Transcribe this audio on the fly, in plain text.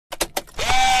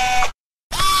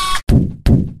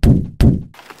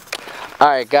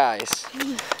Alright guys,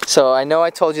 so I know I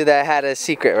told you that I had a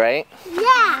secret, right?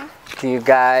 Yeah. Do you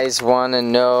guys want to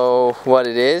know what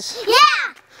it is?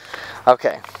 Yeah.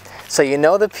 Okay, so you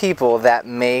know the people that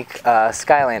make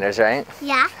Skylanders, right?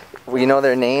 Yeah. You know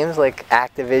their names, like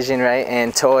Activision, right?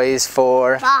 And Toys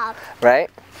for... Bob. Right?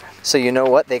 So you know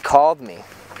what they called me?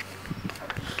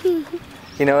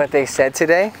 You know what they said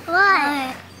today?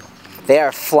 What? They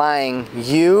are flying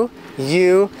you,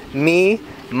 me,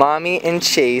 Mommy, and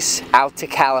Chase out to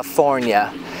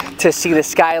California to see the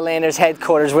Skylanders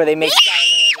headquarters where they make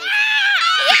Skylanders.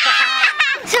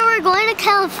 So we're going to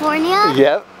California?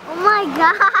 Yep. Oh my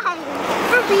god.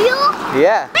 For real?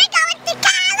 Yeah. We're going to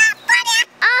California!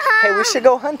 Uh-huh. Hey, we should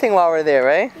go hunting while we're there,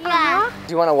 right? Yeah.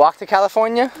 Do you want to walk to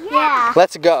California? Yeah.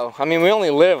 Let's go. I mean, we only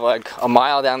live like a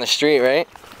mile down the street, right?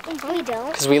 We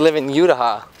don't. Because we live in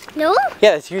Utah. No?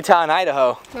 Yeah, it's Utah and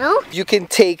Idaho. No? You can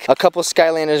take a couple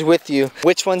Skylanders with you.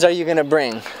 Which ones are you going to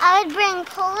bring? I would bring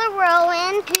Polar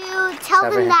Rowan to tell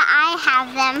them that I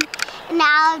have them. And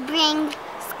I would bring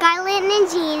Skyland and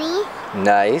Genie.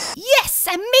 Nice. Yes,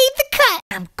 I made the cut.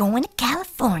 I'm going to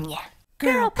California.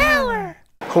 Girl power.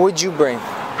 Who would you bring?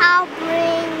 I'll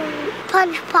bring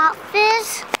Punch Pop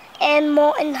Fizz and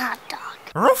Molten Hot Dog.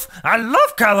 Roof, I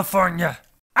love California.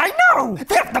 I know,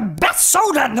 they have the best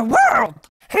soda in the world.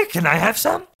 Hey, can I have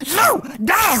some? No,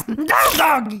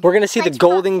 dog. We're going to see the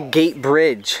Golden Gate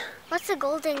Bridge. What's the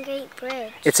Golden Gate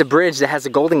Bridge? It's a bridge that has a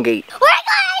Golden Gate. We're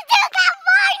going to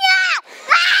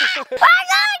California! We're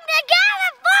going to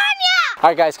California!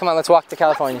 Alright guys, come on, let's walk to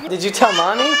California. Did you tell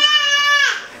Mommy?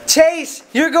 Chase,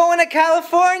 you're going to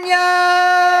California!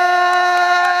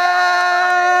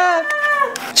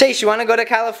 Chase, you want to go to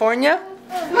California?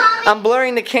 Mommy. I'm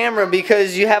blurring the camera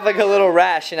because you have like a little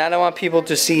rash and I don't want people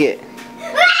to see it.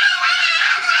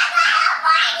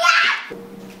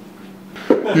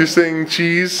 You saying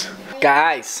cheese?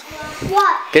 Guys,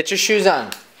 What? get your shoes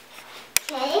on.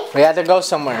 Okay. We have to go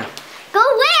somewhere. Go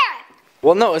where?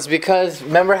 Well, no, it's because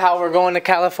remember how we're going to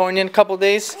California in a couple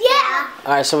days? Yeah.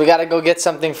 Alright, so we got to go get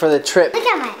something for the trip. Look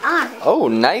at my arm. Oh,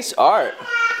 nice art.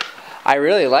 I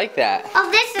really like that. Oh,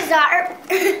 this is art.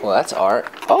 Well, that's art.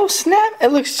 Oh, snap.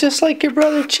 It looks just like your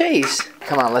brother Chase.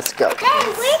 Come on, let's go.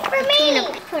 Hey, wait for me.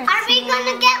 Are we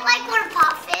gonna get like our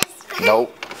Pop Fizz?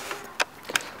 Nope.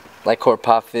 Lycor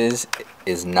Pop Fizz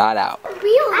is not out.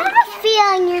 Really? I have a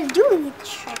feeling you're doing a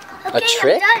trick. Okay, A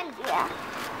trick? I'm done. Yeah.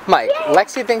 Mike,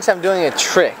 Lexi thinks I'm doing a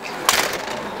trick.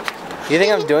 You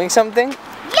think I'm doing something?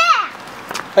 Yeah.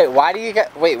 Wait, why do you think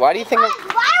I'm...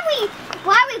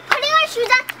 Why are we putting our shoes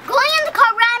on, going in the car,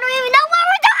 I don't even know what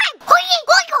we're doing?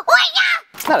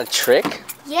 It's not a trick.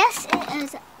 Yes, it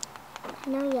is. I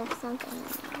know you have something in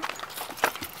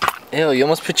there. Ew, you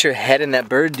almost put your head in that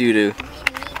bird doo-doo. We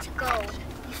need to go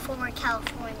before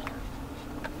California.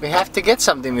 We have to get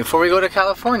something before we go to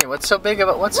California. What's so big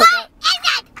about... What's so bad? What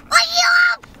is it? What you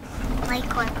have?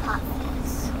 Like what Pop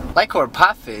Fizz. Lycor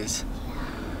Pop Fizz?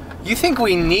 You think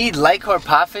we need Lycor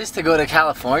Pop Fizz to go to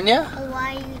California?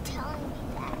 Why are you telling me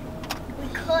that? We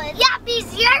could. Yeah,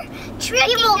 because you're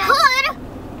tricking People could.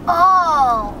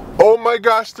 Oh. Oh my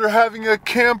gosh, they're having a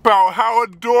camp out. How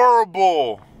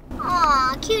adorable.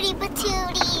 Aw, cutie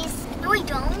patooties. No, we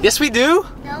don't. Yes, we do.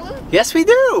 No? Yes, we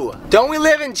do. Don't we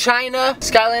live in China,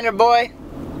 Skylander Boy?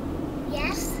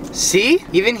 Yes. See?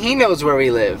 Even he knows where we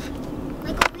live.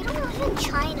 Like, we don't live in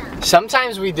China.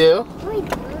 Sometimes we do. No, we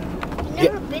don't. We've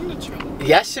never been to China.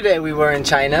 Yesterday we were in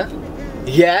China.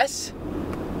 Yes?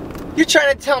 You're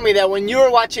trying to tell me that when you were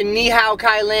watching Ni Hao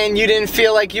Kai Lan, you didn't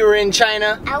feel like you were in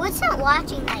China? I wasn't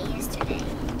watching that yesterday.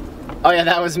 Oh yeah,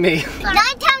 that was me. 9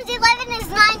 times 11 is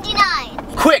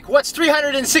 99. Quick, what's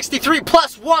 363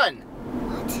 plus 1?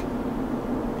 What?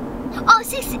 Oh,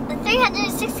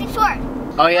 364.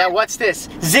 Oh yeah, what's this?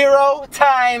 0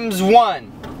 times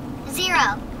 1. 0.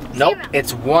 Nope, Zero.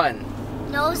 it's 1.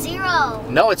 No, 0.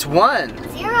 No, it's 1.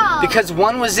 0. Because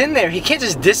 1 was in there. He can't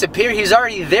just disappear. He's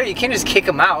already there. You can't just kick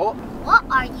him out. What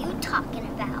are you talking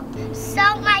about? So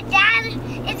my dad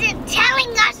isn't telling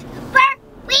us where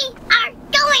we are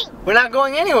going. We're not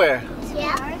going anywhere.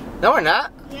 Yeah. No, we're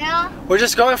not. Yeah. We're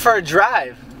just going for a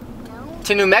drive No.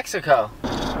 to New Mexico.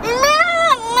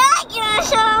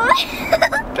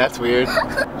 That's weird.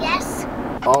 Yes.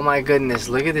 Oh my goodness,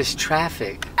 look at this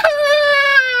traffic.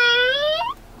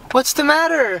 What's the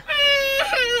matter?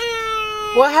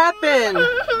 What happened?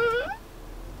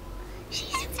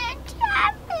 She's in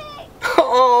traffic.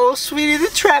 Oh, sweetie,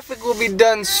 the traffic will be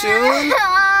done soon.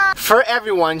 For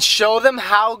everyone, show them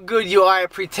how good you are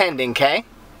at pretending, okay?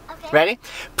 Okay. Ready?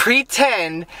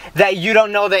 Pretend that you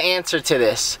don't know the answer to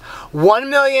this.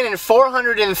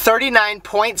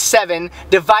 1,439.7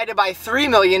 divided by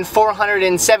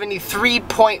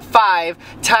 3,473.5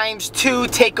 times 2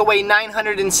 take away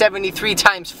 973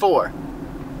 times 4.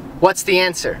 What's the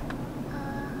answer?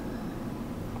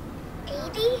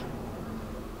 80? You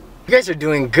guys are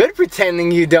doing good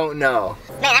pretending you don't know.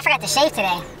 Man, I forgot to shave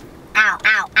today. Ow,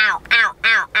 ow, ow, ow,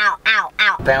 ow, ow, ow,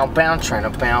 ow. Bound, bound, trying to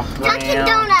bound. Dunkin'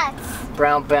 Donuts.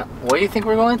 Brown, bound. Where do you think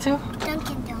we're going to?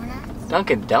 Dunkin' Donuts.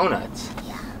 Dunkin' Donuts.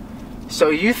 Yeah. So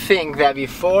you think that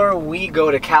before we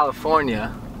go to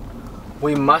California,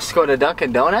 we must go to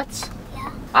Dunkin' Donuts?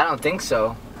 Yeah. I don't think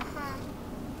so.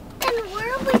 Then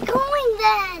where are we going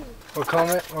then?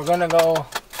 We're gonna go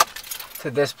to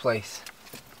this place.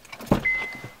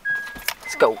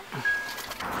 Let's go.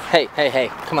 Hey, hey, hey,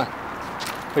 come on.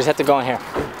 We just have to go in here.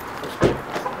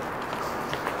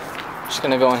 Just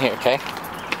gonna go in here, okay?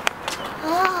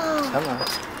 Oh. Come on.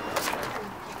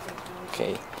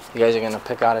 Okay, you guys are gonna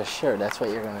pick out a shirt. That's what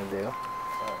you're gonna do.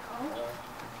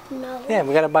 No. Yeah,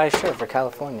 we gotta buy a shirt for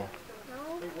California.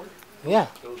 Yeah,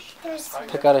 There's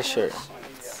pick out a shirt.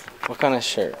 What kind of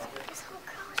shirt? no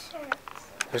girl shirts.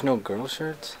 There's no girl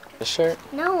shirts? A shirt?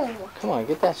 No. Come on,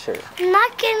 get that shirt. I'm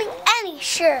not getting any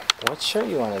shirt. What shirt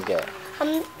you wanna get?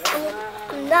 I'm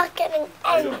not getting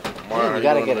any. Yeah, you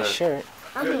gotta get a shirt.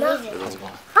 I'm not.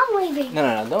 I'm leaving. No,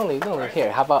 no, no, don't leave, don't leave.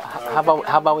 Here, how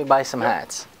about we buy some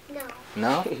hats? No.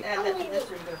 No?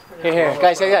 Here,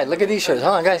 guys, look at these shirts.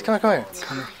 Hold on, guys, come here.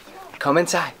 Come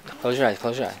inside. Close your eyes,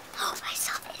 close your eyes. Oh, I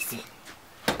saw this.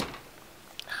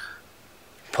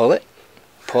 Pull it.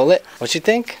 Pull it. What you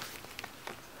think?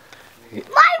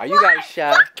 Are you guys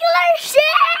shy? Buckler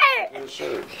shirt!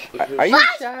 Are you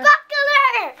shy?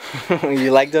 Buckler!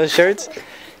 You like those shirts?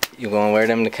 You gonna wear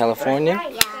them to California?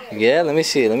 Yeah. Yeah, let me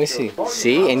see, let me see.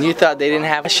 See, and you thought they didn't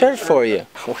have a shirt for you.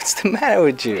 What's the matter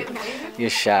with you? You're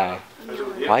shy.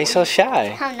 Why are you so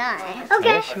shy? I'm not. Okay.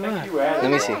 Yes, you are.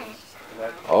 Let me see.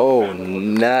 Oh,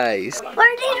 nice.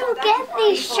 Where did you get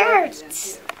these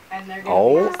shirts?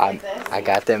 Oh, I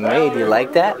got them made. You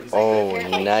like that? Oh,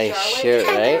 nice shirt,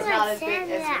 right? I said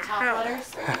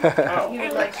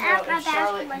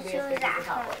that.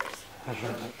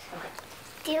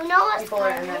 Do you know what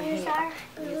Skylanders are?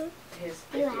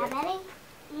 Do you have any?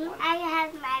 I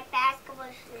have my basketball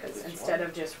shoes. Instead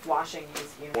of just washing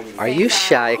his uniform. Are you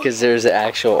shy because there's an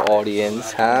actual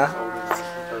audience, huh?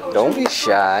 Don't be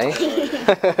shy.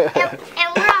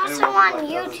 And we're also on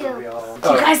YouTube.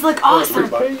 You guys look awesome.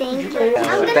 Thank you.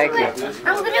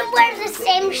 I'm gonna wear the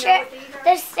same shirt,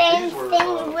 the same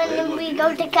thing when we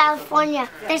go to California.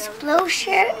 This blue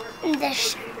shirt and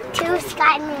this 2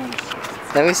 Skylanders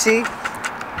shirts. Let me see.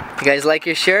 You guys like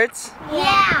your shirts?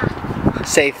 Yeah.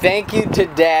 Say thank you to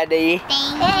Daddy.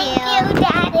 Thank you,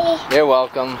 Daddy. You're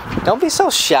welcome. Don't be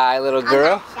so shy, little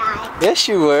girl. I'm not shy. Yes,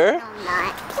 you were. I'm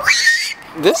not.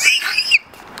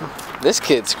 This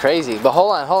kid's crazy. But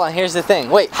hold on. Here's the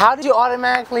thing. Wait, how did you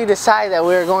automatically decide that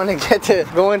we were going to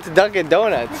go into Dunkin'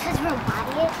 Donuts? Because we're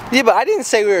body it. Yeah, but I didn't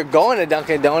say we were going to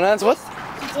Dunkin' Donuts. What?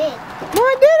 You did. No,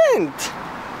 I didn't.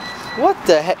 What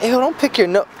the heck? Ew, don't pick your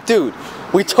nose. Dude,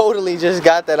 we totally just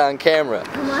got that on camera.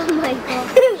 Come on, Michael.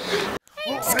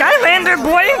 Skylander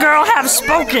Boy and Girl have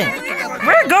spoken.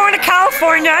 We're going to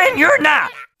California and you're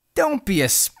not. Don't be a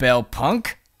spell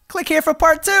punk. Click here for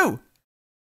part 2.